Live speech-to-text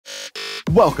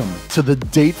Welcome to the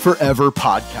Date Forever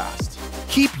podcast.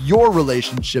 Keep your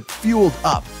relationship fueled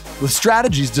up with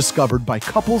strategies discovered by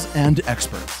couples and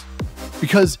experts.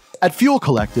 Because at Fuel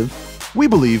Collective, we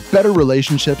believe better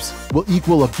relationships will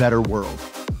equal a better world.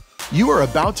 You are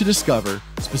about to discover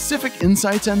specific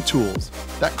insights and tools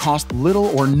that cost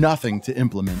little or nothing to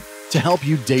implement to help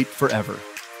you date forever.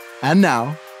 And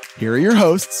now, here are your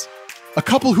hosts, a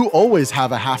couple who always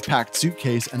have a half-packed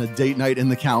suitcase and a date night in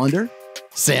the calendar,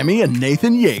 Sammy and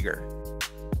Nathan Yeager.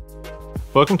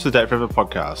 Welcome to the Date Forever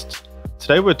podcast.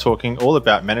 Today we're talking all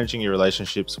about managing your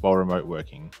relationships while remote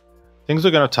working. Things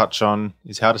we're going to touch on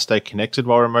is how to stay connected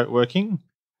while remote working,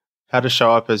 how to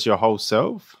show up as your whole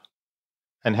self,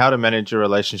 and how to manage your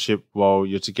relationship while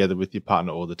you're together with your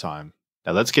partner all the time.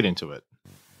 Now let's get into it.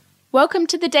 Welcome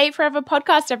to the Date Forever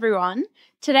podcast, everyone.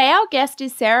 Today our guest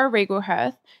is Sarah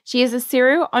Riegelhuth. She is a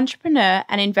serial entrepreneur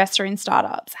and investor in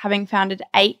startups, having founded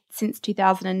 8 since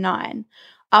 2009.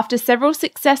 After several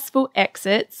successful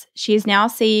exits, she is now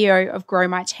CEO of Grow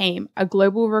My Team, a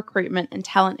global recruitment and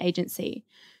talent agency.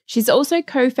 She's also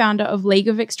co-founder of League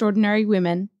of Extraordinary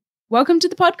Women. Welcome to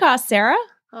the podcast, Sarah.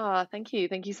 Oh, thank you.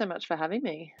 Thank you so much for having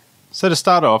me. So to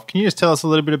start off, can you just tell us a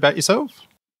little bit about yourself?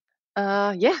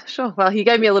 Yeah, sure. Well, you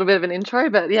gave me a little bit of an intro,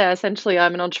 but yeah, essentially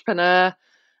I'm an entrepreneur.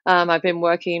 I've been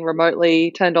working remotely,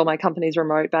 turned all my companies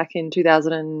remote back in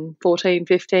 2014,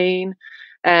 15,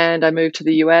 and I moved to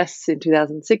the US in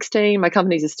 2016. My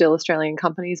companies are still Australian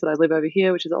companies, but I live over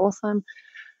here, which is awesome.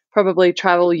 Probably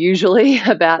travel usually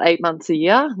about 8 months a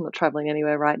year. I'm not traveling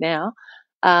anywhere right now.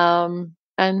 And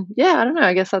yeah, I don't know,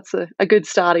 I guess that's a good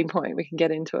starting point. We can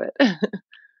get into it.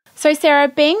 So Sarah,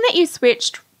 being that you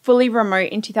switched fully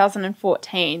remote in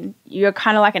 2014, you're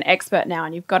kind of like an expert now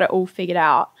and you've got it all figured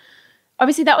out.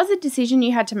 Obviously, that was a decision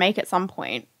you had to make at some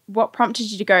point. What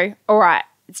prompted you to go, all right,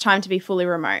 it's time to be fully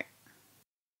remote?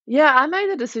 Yeah, I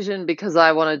made the decision because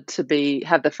I wanted to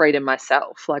have the freedom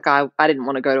myself. Like I didn't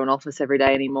want to go to an office every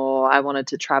day anymore. I wanted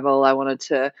to travel. I wanted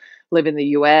to live in the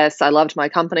US. I loved my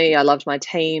company. I loved my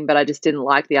team, but I just didn't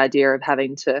like the idea of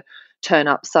having to turn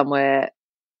up somewhere,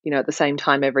 at the same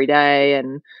time every day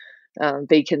and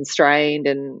be constrained,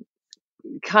 and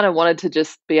kind of wanted to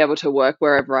just be able to work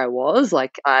wherever I was.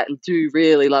 Like I do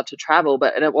really love to travel,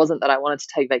 and it wasn't that I wanted to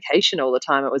take vacation all the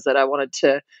time. It was that I wanted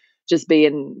to just be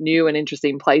in new and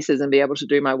interesting places and be able to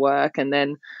do my work. And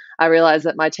then I realized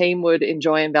that my team would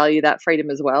enjoy and value that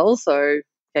freedom as well. So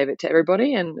gave it to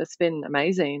everybody and it's been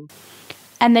amazing.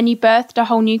 And then you birthed a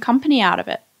whole new company out of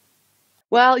it.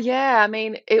 Well, yeah, I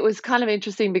mean, it was kind of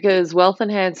interesting because Wealth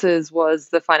Enhancers was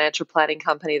the financial planning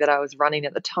company that I was running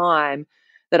at the time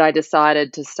that I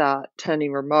decided to start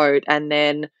turning remote. And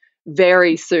then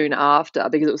very soon after,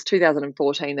 because it was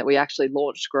 2014 that we actually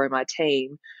launched Grow My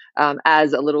Team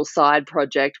as a little side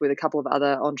project with a couple of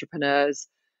other entrepreneurs,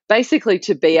 basically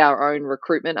to be our own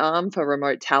recruitment arm for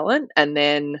remote talent. And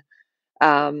then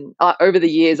over the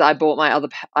years, I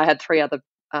had 3 other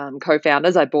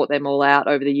co-founders. I bought them all out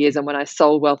over the years. And when I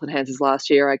sold Wealth Enhancers last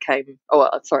year, it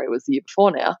was the year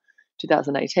before now,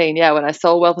 2018. Yeah, when I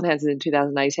sold Wealth Enhancers in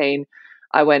 2018,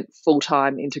 I went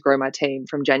full-time into Grow My Team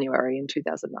from January in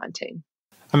 2019.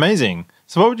 Amazing.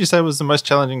 So what would you say was the most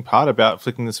challenging part about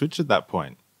flicking the switch at that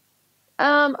point?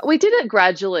 We did it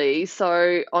gradually.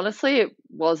 So honestly, it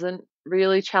wasn't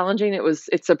really challenging.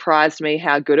 It surprised me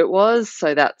how good it was.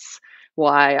 So that's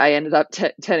why I ended up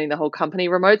turning the whole company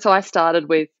remote. So I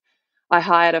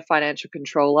hired a financial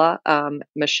controller,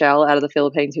 Michelle, out of the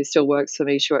Philippines, who still works for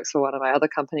me. She works for one of my other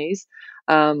companies.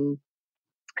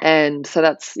 And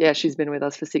so she's been with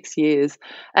us for 6 years.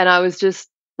 And I was just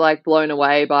like blown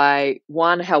away by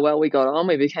how well we got on.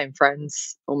 We became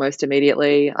friends almost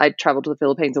immediately. I traveled to the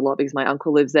Philippines a lot because my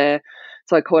uncle lives there.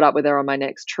 So I caught up with her on my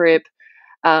next trip.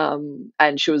 And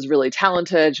she was really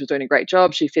talented. She was doing a great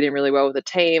job. She fit in really well with the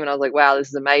team. And I was like, wow, this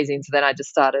is amazing. So then I just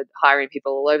started hiring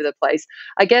people all over the place.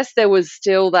 I guess there was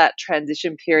still that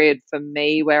transition period for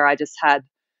me where I just had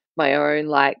my own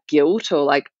like guilt or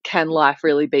like, can life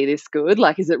really be this good?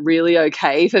 Like, is it really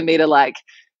okay for me to like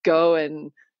go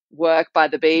and work by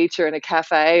the beach or in a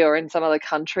cafe or in some other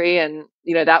country? And,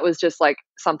 that was just like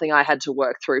something I had to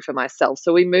work through for myself.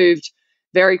 So we moved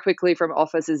very quickly from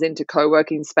offices into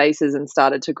co-working spaces and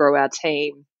started to grow our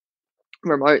team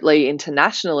remotely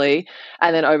internationally.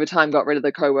 And then over time got rid of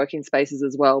the co-working spaces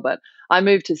as well. But I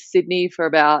moved to Sydney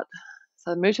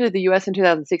I moved to the US in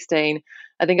 2016.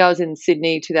 I think I was in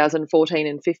Sydney 2014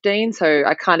 and 15. So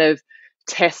I kind of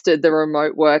tested the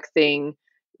remote work thing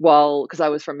because I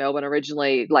was from Melbourne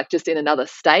originally, like just in another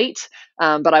state,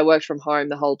 but I worked from home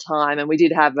the whole time. And we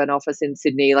did have an office in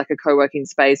Sydney, like a co-working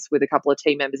space with a couple of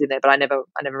team members in there, but I never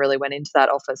really went into that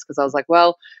office because I was like,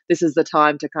 well, this is the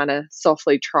time to kind of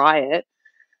softly try it.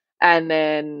 And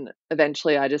then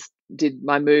eventually I just did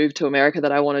my move to America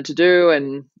that I wanted to do.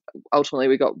 And ultimately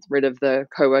we got rid of the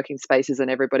co-working spaces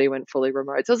and everybody went fully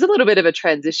remote. So it was a little bit of a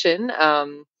transition.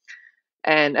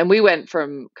 And we went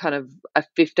from kind of a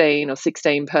 15 or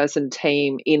 16 person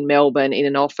team in Melbourne in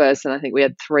an office. And I think we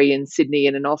had 3 in Sydney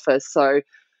in an office. So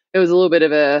it was a little bit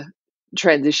of a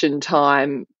transition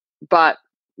time. But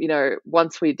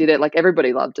once we did it, like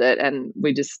everybody loved it, and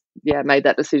we just made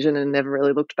that decision and never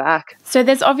really looked back. So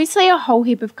there's obviously a whole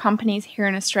heap of companies here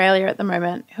in Australia at the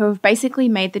moment who have basically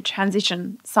made the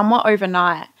transition somewhat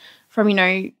overnight from,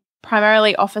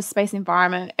 primarily office space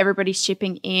environment, everybody's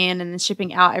shipping in and then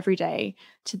shipping out every day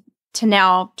to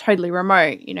now totally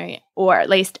remote, or at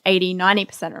least 80,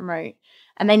 90% remote.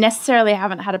 And they necessarily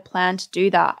haven't had a plan to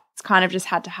do that. It's kind of just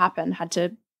had to happen, had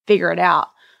to figure it out.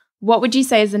 What would you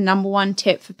say is the number one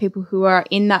tip for people who are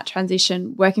in that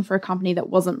transition working for a company that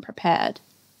wasn't prepared?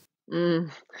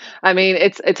 I mean,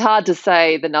 it's hard to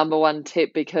say the number one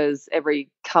tip because every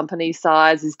company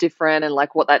size is different and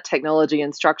like what that technology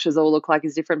and structures all look like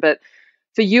is different. But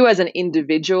for you as an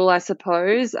individual, I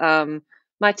suppose,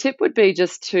 my tip would be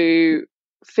just to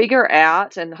figure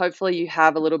out, and hopefully you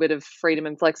have a little bit of freedom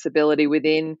and flexibility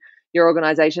within your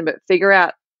organization, but figure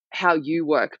out how you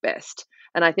work best.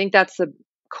 And I think that's the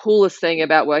coolest thing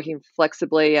about working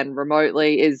flexibly and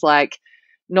remotely is like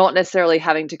not necessarily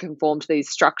having to conform to these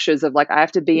structures of like, I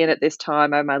have to be in at this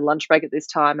time, I have my lunch break at this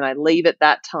time, and I leave at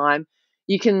that time.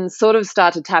 You can sort of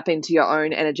start to tap into your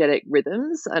own energetic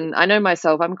rhythms. And I know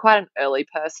myself, I'm quite an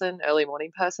early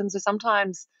morning person. So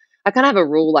sometimes I kind of have a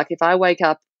rule, like if I wake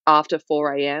up after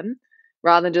 4 a.m.,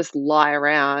 rather than just lie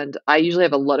around, I usually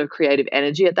have a lot of creative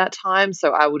energy at that time.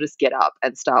 So I will just get up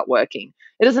and start working.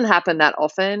 It doesn't happen that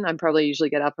often. I'm probably usually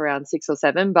get up around 6 or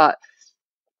 7, but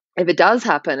if it does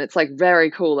happen, it's like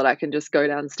very cool that I can just go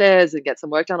downstairs and get some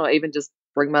work done, or even just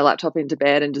bring my laptop into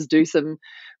bed and just do some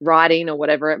writing or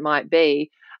whatever it might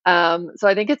be. So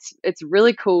I think it's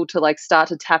really cool to like start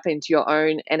to tap into your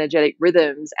own energetic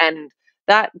rhythms, and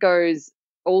that goes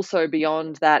also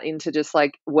beyond that into just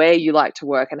like where you like to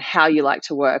work and how you like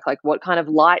to work. Like what kind of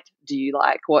light do you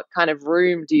like? What kind of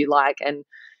room do you like? And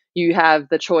you have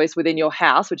the choice within your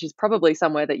house, which is probably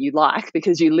somewhere that you like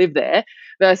because you live there,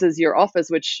 versus your office,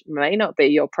 which may not be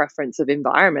your preference of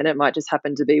environment. It might just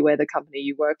happen to be where the company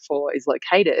you work for is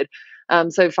located.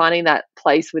 So finding that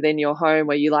place within your home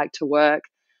where you like to work.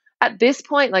 At this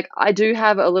point, like I do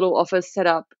have a little office set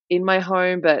up in my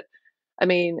home, but I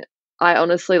mean, I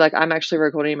honestly, like I'm actually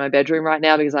recording in my bedroom right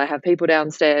now because I have people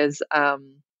downstairs.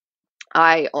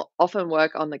 I often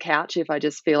work on the couch if I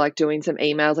just feel like doing some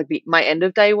emails, like my end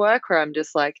of day work, where I'm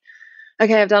just like,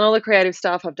 okay, I've done all the creative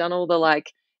stuff, I've done all the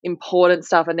like important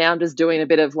stuff, and now I'm just doing a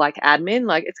bit of like admin.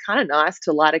 Like it's kind of nice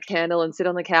to light a candle and sit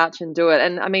on the couch and do it.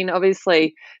 And I mean,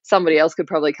 obviously somebody else could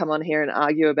probably come on here and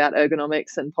argue about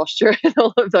ergonomics and posture and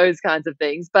all of those kinds of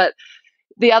things. But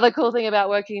the other cool thing about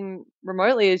working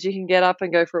remotely is you can get up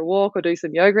and go for a walk or do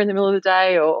some yoga in the middle of the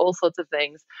day or all sorts of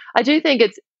things. I do think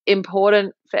it's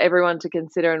important for everyone to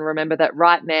consider and remember that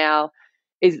right now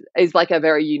is like a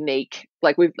very unique,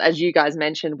 like we've, as you guys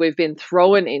mentioned, we've been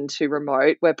thrown into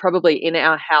remote. We're probably in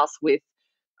our house with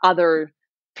other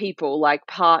people like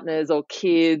partners or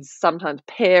kids, sometimes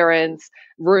parents,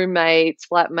 roommates,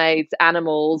 flatmates,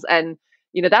 animals. And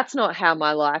that's not how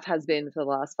my life has been for the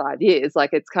last 5 years.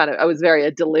 Like I was very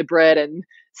a deliberate and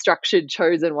structured,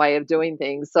 chosen way of doing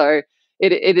things. So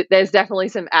there's definitely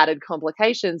some added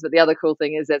complications, but the other cool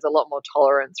thing is there's a lot more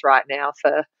tolerance right now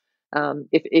for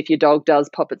if your dog does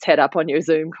pop its head up on your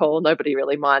Zoom call, nobody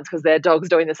really minds because their dog's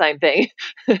doing the same thing.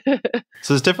 So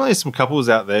there's definitely some couples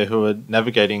out there who are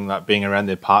navigating like being around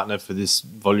their partner for this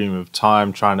volume of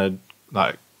time, trying to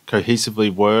like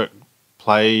cohesively work,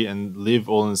 play and live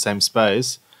all in the same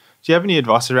space. Do you have any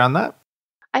advice around that?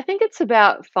 I think it's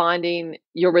about finding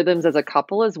your rhythms as a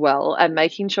couple as well and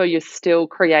making sure you're still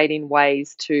creating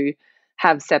ways to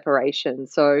have separation.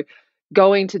 So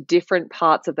going to different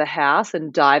parts of the house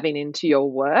and diving into your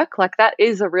work, like that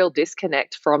is a real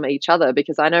disconnect from each other,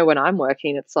 because I know when I'm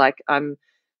working, it's like I'm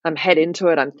head into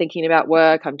it. I'm thinking about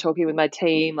work. I'm talking with my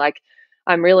team. Like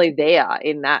I'm really there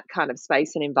in that kind of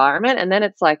space and environment. And then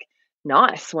it's like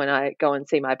nice when I go and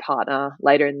see my partner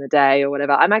later in the day or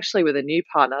whatever. I'm actually with a new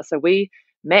partner. So we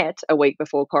met a week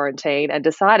before quarantine and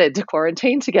decided to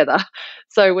quarantine together.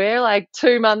 So we're like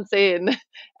 2 months in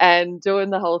and doing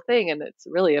the whole thing. And it's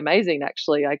really amazing,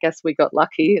 actually. I guess we got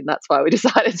lucky and that's why we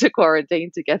decided to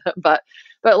quarantine together. But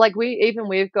like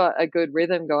we've got a good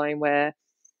rhythm going where,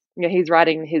 he's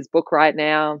writing his book right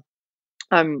now.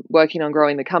 I'm working on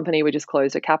growing the company. We just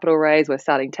closed a capital raise. We're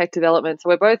starting tech development. So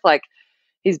we're both like,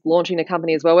 he's launching a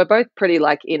company as well. We're both pretty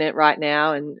like in it right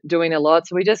now and doing a lot.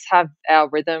 So we just have our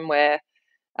rhythm where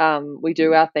we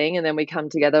do our thing and then we come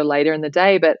together later in the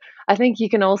day. But I think you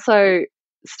can also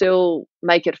still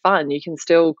make it fun. You can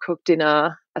still cook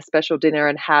dinner, a special dinner,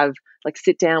 and have like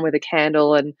sit down with a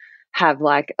candle and have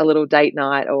like a little date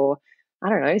night, or I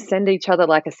don't know, send each other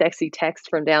like a sexy text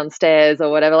from downstairs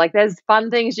or whatever. Like there's fun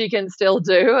things you can still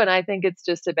do. And I think it's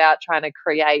just about trying to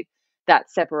create that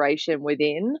separation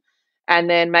within. And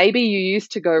then maybe you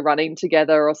used to go running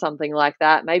together or something like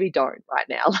that. Maybe don't right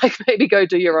now. Like maybe go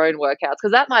do your own workouts,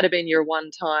 because that might have been your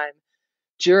one time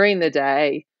during the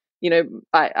day.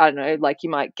 I don't know, like you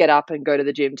might get up and go to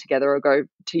the gym together or go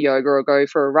to yoga or go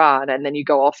for a run, and then you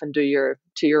go off and do your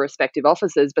respective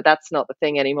offices, but that's not the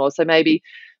thing anymore. So maybe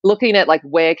looking at like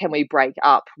where can we break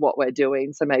up what we're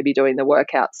doing. So maybe doing the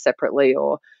workouts separately,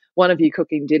 or one of you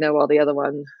cooking dinner while the other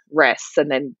one rests,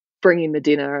 and then bringing the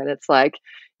dinner. And it's like,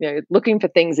 looking for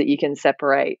things that you can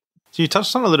separate. So you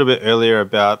touched on a little bit earlier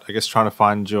about, I guess, trying to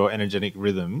find your energetic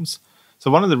rhythms. So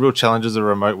one of the real challenges of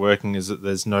remote working is that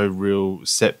there's no real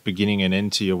set beginning and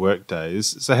end to your work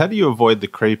days. So how do you avoid the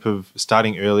creep of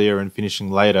starting earlier and finishing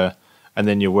later, and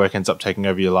then your work ends up taking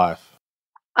over your life?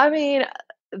 I mean,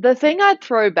 the thing I'd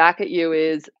throw back at you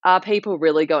is, are people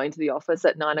really going to the office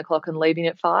at 9 o'clock and leaving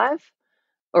at 5?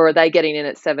 Or are they getting in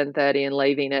at 7:30 and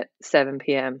leaving at 7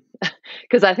 p.m.?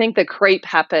 Because I think the creep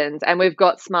happens, and we've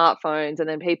got smartphones, and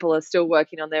then people are still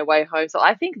working on their way home. So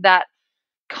I think that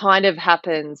kind of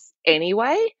happens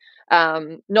anyway.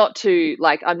 Not to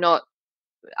like, I'm not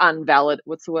unvalid.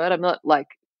 What's the word? I'm not like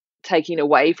taking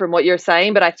away from what you're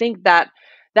saying, but I think that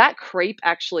creep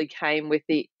actually came with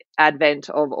the advent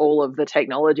of all of the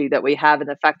technology that we have, and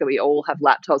the fact that we all have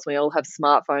laptops, we all have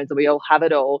smartphones, and we all have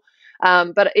it all.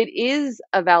 But it is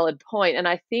a valid point. And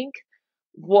I think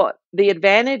what the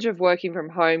advantage of working from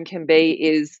home can be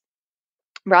is,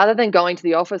 rather than going to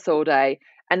the office all day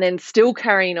and then still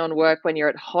carrying on work when you're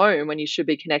at home, when you should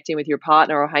be connecting with your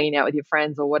partner or hanging out with your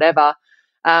friends or whatever,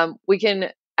 we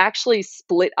can actually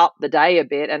split up the day a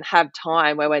bit and have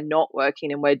time where we're not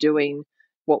working and we're doing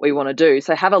what we want to do.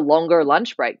 So have a longer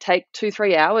lunch break, take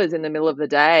 2-3 hours in the middle of the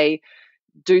day,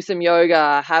 do some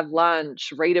yoga, have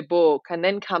lunch, read a book, and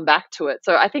then come back to it.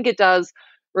 So I think it does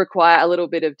require a little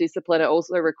bit of discipline. It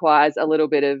also requires a little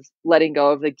bit of letting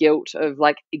go of the guilt of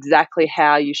like exactly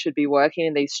how you should be working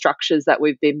in these structures that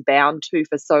we've been bound to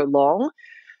for so long,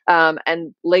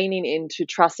 and leaning into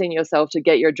trusting yourself to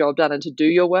get your job done and to do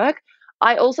your work.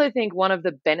 I also think one of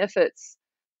the benefits,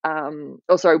 there's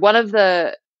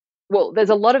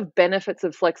a lot of benefits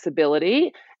of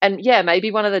flexibility. And yeah,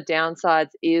 maybe one of the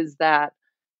downsides is that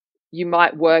you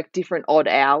might work different odd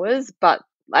hours, but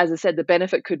as I said, the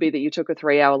benefit could be that you took a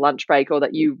 3-hour lunch break, or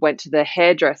that you went to the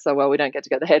hairdresser. Well, we don't get to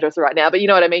go to the hairdresser right now, but you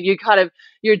know what I mean?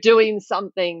 You're doing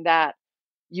something that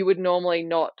you would normally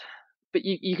not, but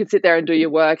you could sit there and do your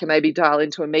work and maybe dial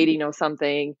into a meeting or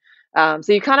something. So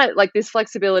you kind of like this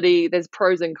flexibility, there's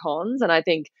pros and cons. And I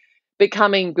think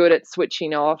becoming good at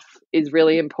switching off is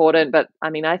really important. But I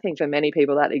mean, I think for many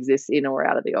people that exists in or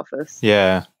out of the office.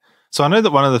 Yeah. So I know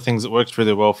that one of the things that works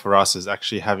really well for us is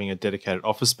actually having a dedicated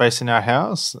office space in our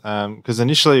house. Because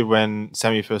initially when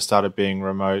Sammy first started being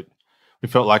remote, we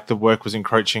felt like the work was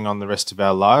encroaching on the rest of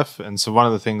our life. And so one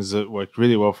of the things that worked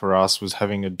really well for us was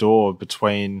having a door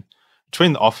between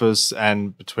the office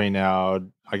and between our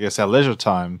leisure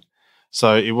time.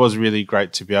 So it was really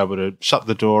great to be able to shut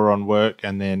the door on work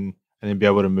and then be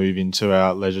able to move into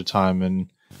our leisure time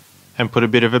and put a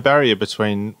bit of a barrier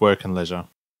between work and leisure.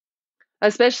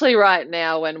 Especially right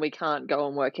now when we can't go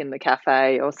and work in the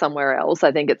cafe or somewhere else.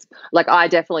 I think it's like, I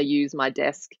definitely use my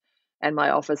desk and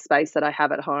my office space that I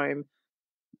have at home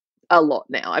a lot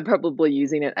now. I'm probably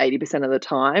using it 80% of the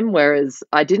time, whereas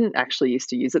I didn't actually used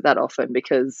to use it that often,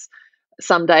 because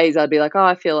some days I'd be like, oh,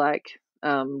 I feel like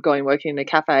going working in a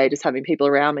cafe, just having people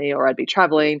around me, or I'd be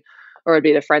traveling, or I'd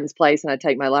be at a friend's place and I'd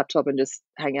take my laptop and just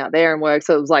hang out there and work.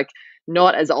 So it was like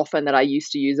not as often that I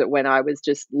used to use it when I was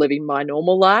just living my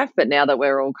normal life. But now that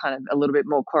we're all kind of a little bit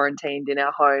more quarantined in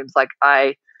our homes, like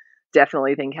I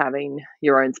definitely think having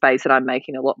your own space, and I'm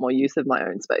making a lot more use of my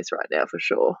own space right now for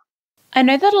sure. I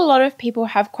know that a lot of people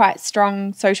have quite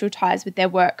strong social ties with their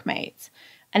workmates.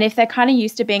 And if they're kind of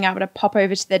used to being able to pop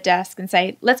over to their desk and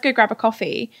say, let's go grab a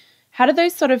coffee, How do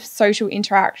those sort of social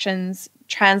interactions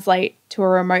translate to a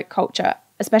remote culture,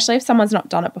 especially if someone's not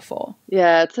done it before?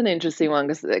 Yeah, it's an interesting one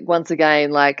because once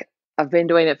again, like I've been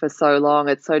doing it for so long,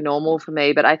 it's so normal for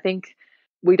me. But I think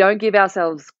we don't give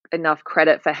ourselves enough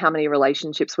credit for how many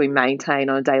relationships we maintain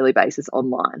on a daily basis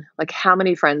online. Like, how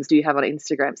many friends do you have on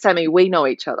Instagram? Sammy, we know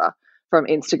each other from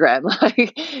Instagram.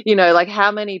 Like, like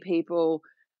how many people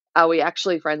are we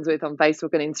actually friends with on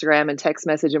Facebook and Instagram and text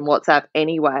message and WhatsApp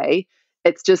anyway?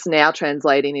 It's just now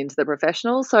translating into the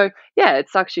professional. So yeah, it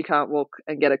sucks you can't walk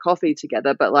and get a coffee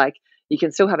together, but like you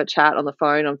can still have a chat on the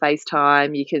phone, on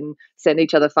FaceTime. You can send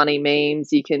each other funny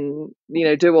memes. You can,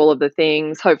 do all of the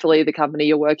things. Hopefully the company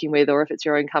you're working with, or if it's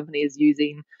your own company, is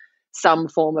using some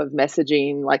form of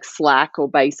messaging like Slack or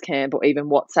Basecamp or even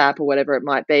WhatsApp or whatever it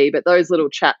might be. But those little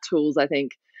chat tools, I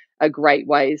think, are great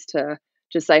ways to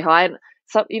just say hi. And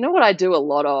so, what I do a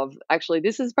lot of, actually,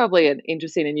 this is probably an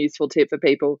interesting and useful tip for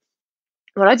people.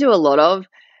 What I do a lot of,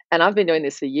 and I've been doing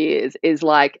this for years, is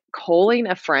like calling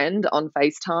a friend on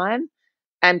FaceTime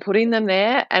and putting them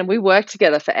there, and we work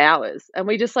together for hours, and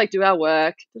we just like do our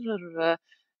work,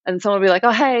 and someone will be like,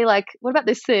 oh, hey, like, what about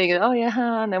this thing? And, oh, yeah,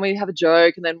 huh? And then we have a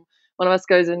joke, and then one of us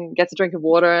goes and gets a drink of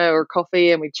water or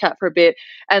coffee, and we chat for a bit.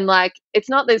 And like, it's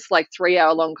not this like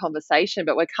 3-hour long conversation,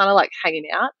 but we're kind of like hanging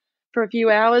out for a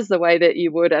few hours the way that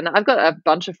you would. And I've got a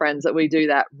bunch of friends that we do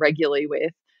that regularly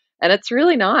with, and it's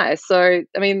really nice. So,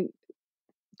 I mean,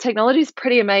 technology is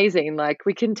pretty amazing. Like,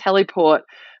 we can teleport.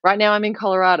 Right now I'm in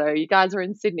Colorado. You guys are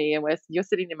in Sydney, and you're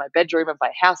sitting in my bedroom of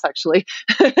my house, actually.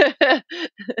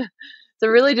 So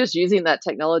really just using that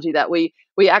technology that we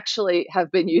actually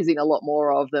have been using a lot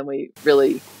more of than we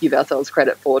really give ourselves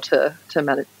credit for to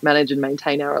manage and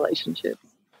maintain our relationships.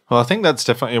 Well, I think that's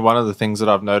definitely one of the things that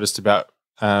I've noticed about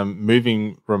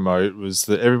moving remote was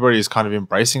that everybody is kind of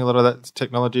embracing a lot of that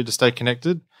technology to stay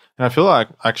connected. And I feel like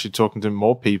actually talking to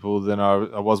more people than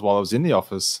I was while I was in the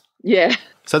office. Yeah.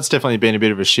 So that's definitely been a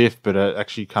bit of a shift, but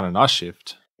actually kind of nice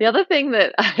shift. The other thing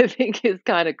that I think is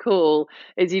kind of cool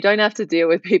is you don't have to deal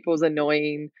with people's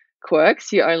annoying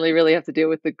quirks. You only really have to deal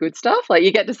with the good stuff. Like,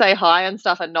 you get to say hi and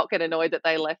stuff and not get annoyed that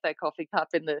they left their coffee cup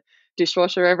in the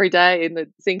dishwasher every day, in the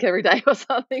sink every day or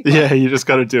something. Yeah, you just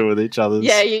got to deal with each other's.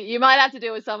 Yeah, you might have to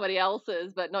deal with somebody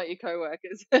else's, but not your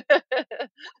coworkers.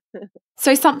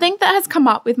 So something that has come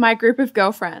up with my group of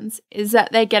girlfriends is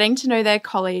that they're getting to know their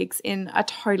colleagues in a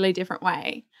totally different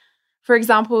way. For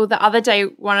example, the other day,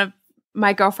 one of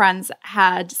my girlfriends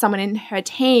had someone in her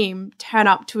team turn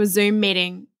up to a Zoom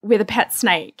meeting with a pet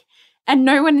snake, and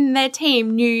no one in their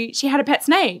team knew she had a pet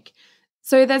snake.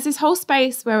 So there's this whole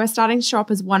space where we're starting to show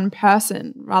up as one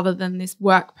person rather than this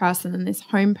work person and this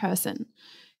home person.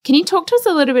 Can you talk to us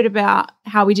a little bit about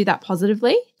how we do that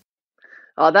positively?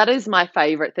 Oh, that is my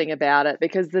favorite thing about it,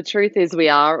 because the truth is we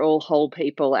are all whole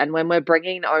people. And when we're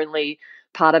bringing only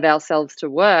part of ourselves to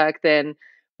work, then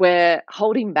we're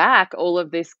holding back all of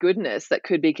this goodness that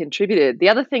could be contributed. The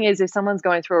other thing is, if someone's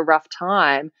going through a rough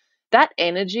time, that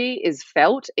energy is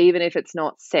felt even if it's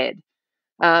not said.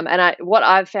 And what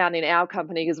I've found in our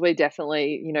company, because we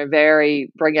definitely,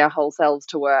 bring our whole selves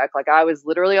to work. Like, I was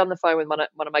literally on the phone with one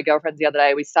of my girlfriends the other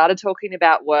day. We started talking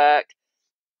about work,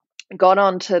 got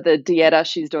on to the dieta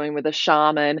she's doing with a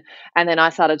shaman, and then I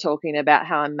started talking about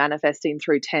how I'm manifesting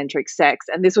through tantric sex.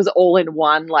 And this was all in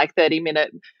one, like,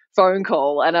 30-minute phone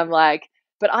call. And I'm like,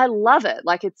 but I love it.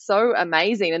 Like, it's so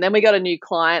amazing. And then we got a new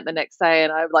client the next day,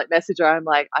 and I like message her. I'm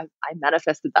like, I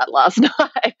manifested that last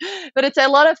night. But it's a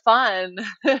lot of fun.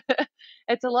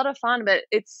 It's a lot of fun, but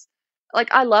it's like,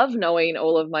 I love knowing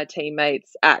all of my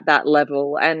teammates at that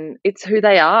level, and it's who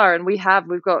they are. And we've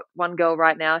got one girl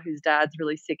right now whose dad's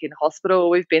really sick in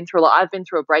hospital. We've been through a lot. I've been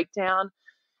through a breakdown,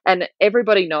 and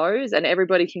everybody knows, and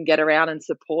everybody can get around and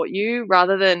support you,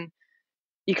 rather than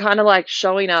you kind of like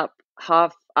showing up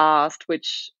half-assed,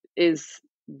 which is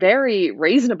very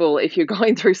reasonable if you're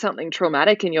going through something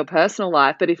traumatic in your personal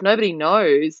life. But if nobody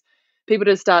knows, people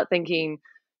just start thinking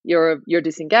you're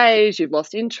disengaged, you've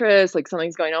lost interest, like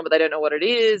something's going on, but they don't know what it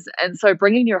is. And so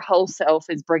bringing your whole self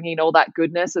is bringing all that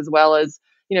goodness, as well as,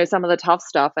 some of the tough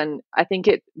stuff. And I think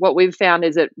what we've found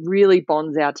is it really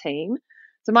bonds our team.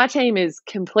 So my team is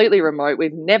completely remote.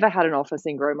 We've never had an office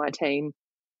in Grow My Team.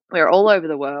 We're all over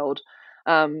the world.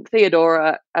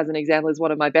 Theodora, as an example, is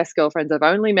one of my best girlfriends. I've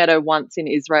only met her once in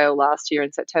Israel last year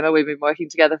in September. We've been working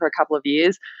together for a couple of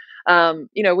years.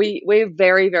 We're a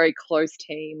very, very close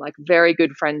team, like very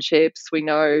good friendships. We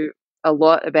know a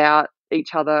lot about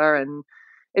each other, and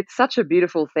it's such a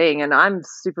beautiful thing. And I'm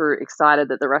super excited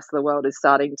that the rest of the world is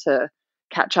starting to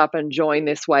catch up and join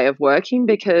this way of working,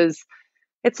 because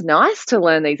it's nice to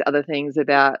learn these other things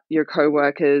about your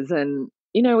coworkers and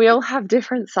we all have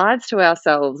different sides to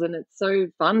ourselves, and it's so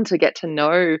fun to get to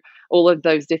know all of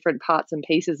those different parts and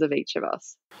pieces of each of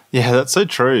us. Yeah, that's so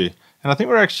true. And I think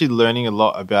we're actually learning a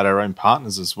lot about our own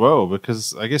partners as well,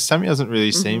 because I guess Sammy hasn't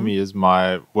really seen me as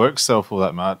my work self all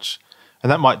that much.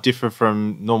 And that might differ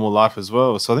from normal life as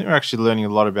well. So I think we're actually learning a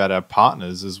lot about our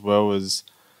partners as well as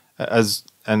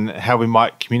and how we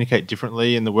might communicate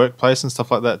differently in the workplace and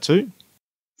stuff like that too.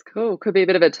 Cool. Could be a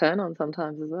bit of a turn on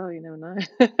sometimes as well. You never know.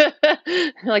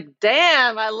 Like,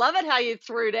 damn, I love it how you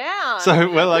threw down. So,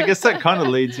 well, I guess that kind of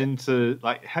leads into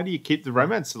like, how do you keep the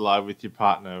romance alive with your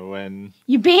partner when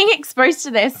you're being exposed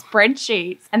to their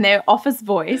spreadsheets and their office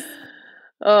voice?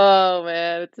 Oh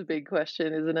man, it's a big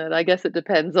question, isn't it? I guess it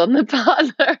depends on the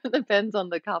partner, it depends on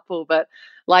the couple. But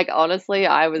like honestly,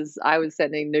 I was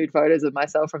sending nude photos of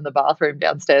myself from the bathroom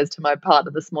downstairs to my partner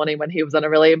this morning when he was on a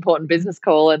really important business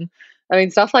call. And I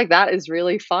mean, stuff like that is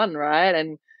really fun, right?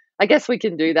 And I guess we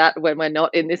can do that when we're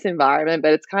not in this environment,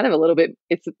 but it's kind of a little bit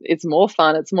it's more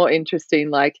fun, it's more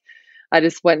interesting. Like I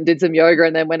just went and did some yoga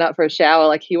and then went up for a shower.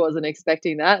 Like he wasn't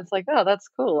expecting that. It's like, oh, that's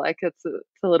cool. Like it's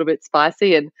a little bit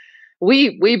spicy. And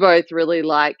we both really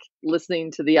like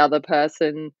listening to the other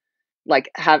person,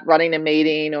 like running a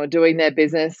meeting or doing their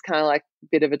business, kind of like a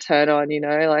bit of a turn on,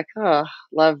 like, oh,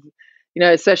 love,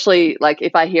 especially like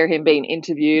if I hear him being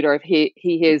interviewed or if he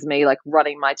hears me like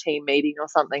running my team meeting or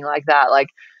something like that, like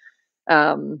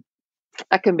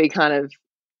that can be kind of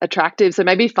attractive. So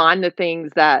maybe find the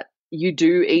things that you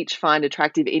do each find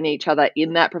attractive in each other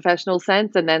in that professional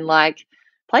sense, and then like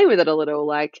play with it a little,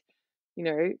 like,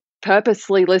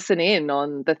 purposely listen in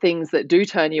on the things that do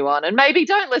turn you on and maybe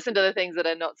don't listen to the things that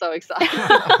are not so exciting.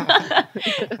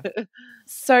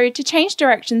 So to change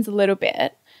directions a little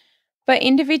bit, but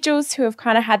individuals who have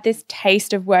kind of had this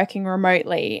taste of working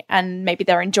remotely and maybe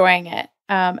they're enjoying it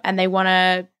and they want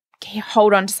to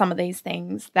hold on to some of these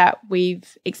things that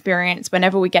we've experienced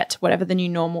whenever we get to whatever the new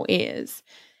normal is,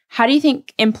 how do you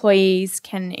think employees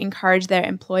can encourage their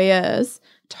employers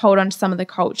to hold on to some of the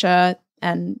culture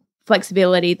and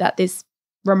flexibility that this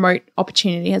remote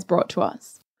opportunity has brought to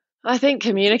us? I think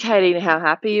communicating how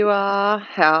happy you are,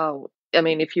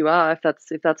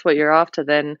 if that's what you're after,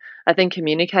 then I think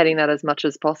communicating that as much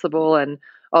as possible, and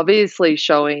obviously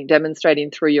demonstrating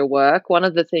through your work. One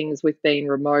of the things with being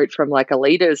remote from like a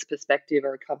leader's perspective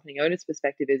or a company owner's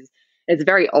perspective is it's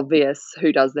very obvious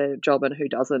who does their job and who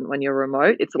doesn't when you're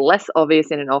remote. It's less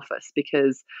obvious in an office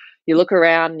because you look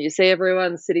around and you see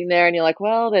everyone sitting there and you're like,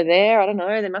 well, they're there. I don't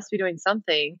know. They must be doing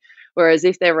something. Whereas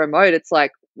if they're remote, it's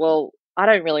like, well, I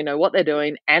don't really know what they're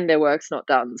doing and their work's not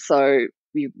done. So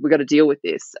we got to deal with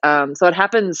this. So it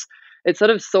happens. It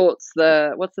sort of sorts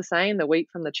what's the saying? The wheat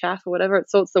from the chaff or whatever. It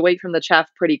sorts the wheat from the chaff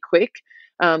pretty quick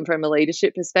from a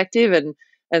leadership perspective.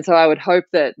 And so I would hope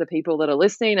that the people that are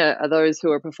listening are those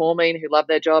who are performing, who love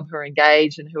their job, who are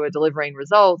engaged and who are delivering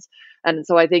results. And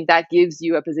so I think that gives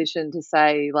you a position to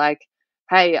say like,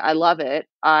 hey, I love it.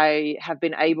 I have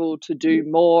been able to do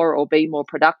more or be more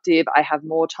productive. I have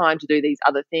more time to do these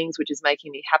other things, which is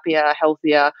making me happier,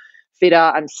 healthier, fitter.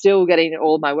 I'm still getting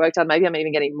all my work done. Maybe I'm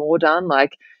even getting more done.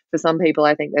 Like for some people,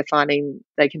 I think they're finding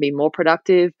they can be more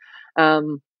productive.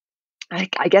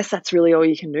 I guess that's really all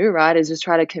you can do, right? Is just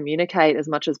try to communicate as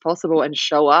much as possible and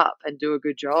show up and do a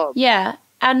good job. Yeah.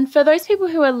 And for those people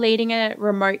who are leading a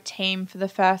remote team for the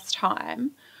first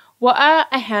time, what are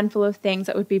a handful of things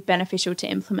that would be beneficial to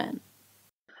implement?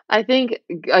 I think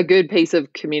a good piece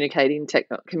of communication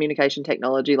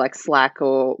technology like Slack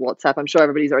or WhatsApp, I'm sure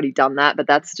everybody's already done that, but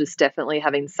that's just definitely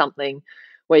having something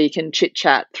where you can chit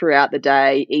chat throughout the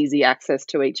day, easy access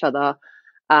to each other.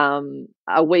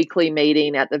 A weekly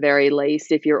meeting at the very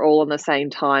least, if you're all in the same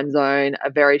time zone, a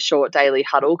very short daily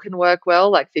huddle can work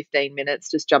well, like 15 minutes,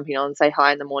 just jumping on, say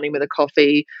hi in the morning with a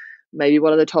coffee, maybe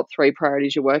what are the top 3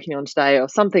 priorities you're working on today or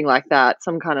something like that,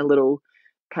 some kind of little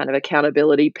kind of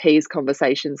accountability piece,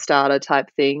 conversation starter type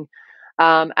thing.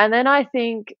 And then I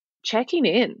think checking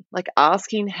in, like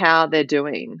asking how they're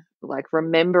doing, like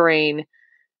remembering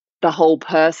the whole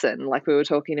person, like we were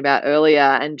talking about earlier,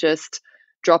 and just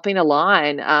dropping a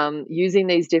line, using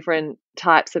these different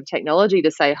types of technology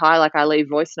to say hi. Like I leave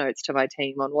voice notes to my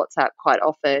team on WhatsApp quite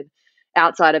often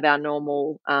outside of our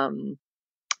normal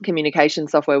communication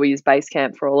software. We use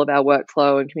Basecamp for all of our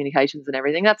workflow and communications and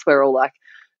everything. That's where all like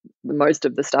most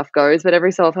of the stuff goes. But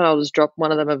every so often I'll just drop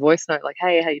one of them a voice note like,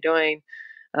 hey, how you doing?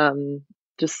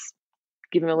 Just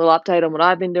give them a little update on what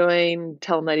I've been doing,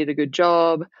 tell them they did a good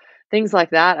job. Things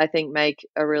like that, I think, make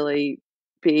a really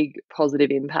big positive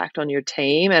impact on your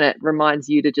team. And it reminds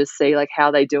you to just see like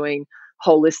how they're doing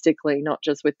holistically, not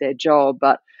just with their job,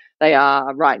 but they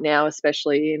are right now,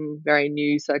 especially in very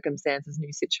new circumstances,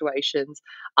 new situations.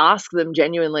 Ask them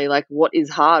genuinely, like, what is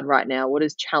hard right now? What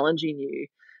is challenging you?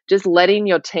 Just letting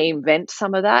your team vent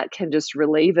some of that can just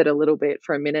relieve it a little bit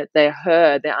for a minute. They're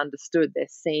heard, they're understood, they're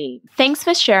seen. Thanks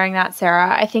for sharing that,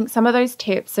 Sarah. I think some of those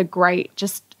tips are great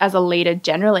just as a leader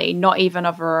generally, not even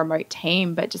of a remote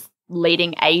team, but just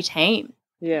leading a team.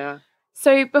 Yeah.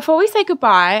 So before we say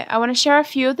goodbye, I want to share a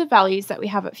few of the values that we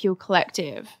have at Fuel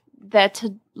Collective. They're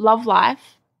to love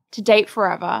life, to date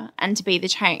forever, and to be the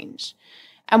change.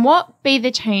 And what be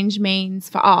the change means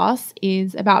for us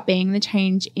is about being the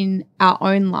change in our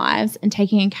own lives and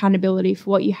taking accountability for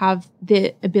what you have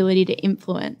the ability to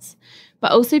influence,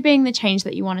 but also being the change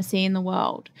that you want to see in the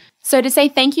world. So to say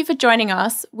thank you for joining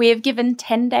us, we have given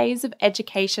 10 days of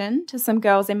education to some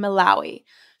girls in Malawi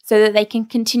so that they can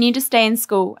continue to stay in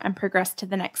school and progress to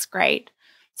the next grade.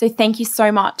 So thank you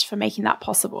so much for making that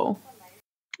possible.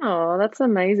 Oh, that's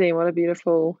amazing. What a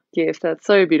beautiful gift. That's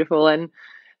so beautiful. And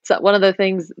so one of the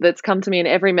things that's come to me in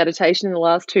every meditation in the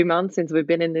last 2 months since we've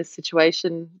been in this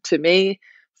situation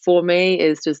for me,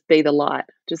 is just be the light.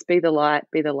 Just be the light,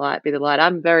 be the light, be the light.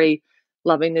 I'm very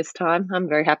loving this time. I'm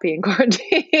very happy in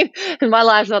quarantine and my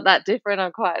life's not that different.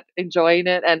 I'm quite enjoying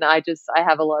it. And I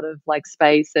have a lot of like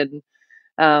space and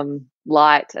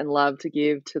light and love to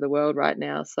give to the world right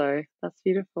now. So that's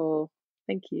beautiful.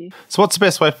 Thank you. So what's the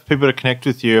best way for people to connect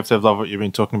with you if they've loved what you've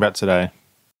been talking about today?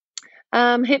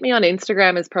 Hit me on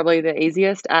Instagram is probably the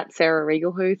easiest, at Sarah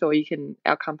Riegelhuth, or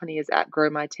our company is at Grow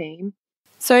My Team.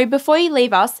 So before you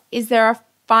leave us, is there a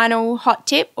final hot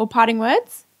tip or parting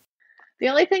words? The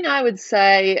only thing I would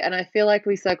say, and I feel like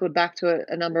we circled back to it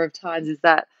a number of times, is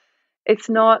that it's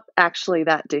not actually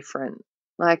that different.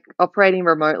 Like operating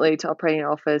remotely to operating in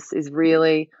office is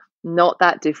really not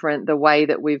that different, the way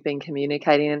that we've been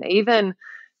communicating. And even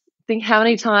think how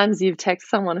many times you've texted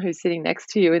someone who's sitting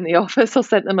next to you in the office or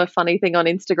sent them a funny thing on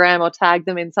Instagram or tagged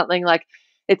them in something. Like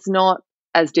it's not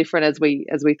as different as we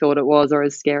thought it was, or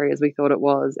as scary as we thought it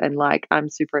was. And like I'm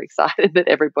super excited that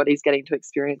everybody's getting to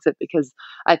experience it, because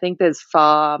I think there's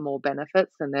far more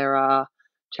benefits than there are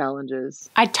challenges.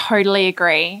 I totally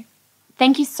agree.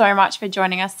 Thank you so much for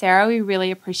joining us, Sarah. We really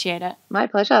appreciate it. My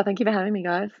pleasure. Thank you for having me,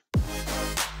 guys.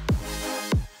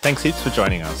 Thanks heaps for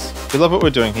joining us. If you love what we're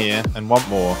doing here and want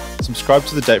more, subscribe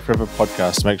to the Date Forever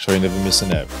podcast to make sure you never miss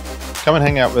an ep. Come and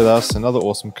hang out with us and other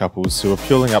awesome couples who are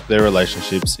fueling up their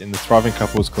relationships in the Thriving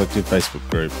Couples Collective Facebook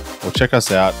group, or check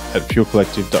us out at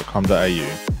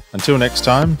fuelcollective.com.au. Until next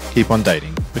time, keep on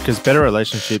dating, because better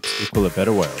relationships equal a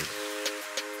better world.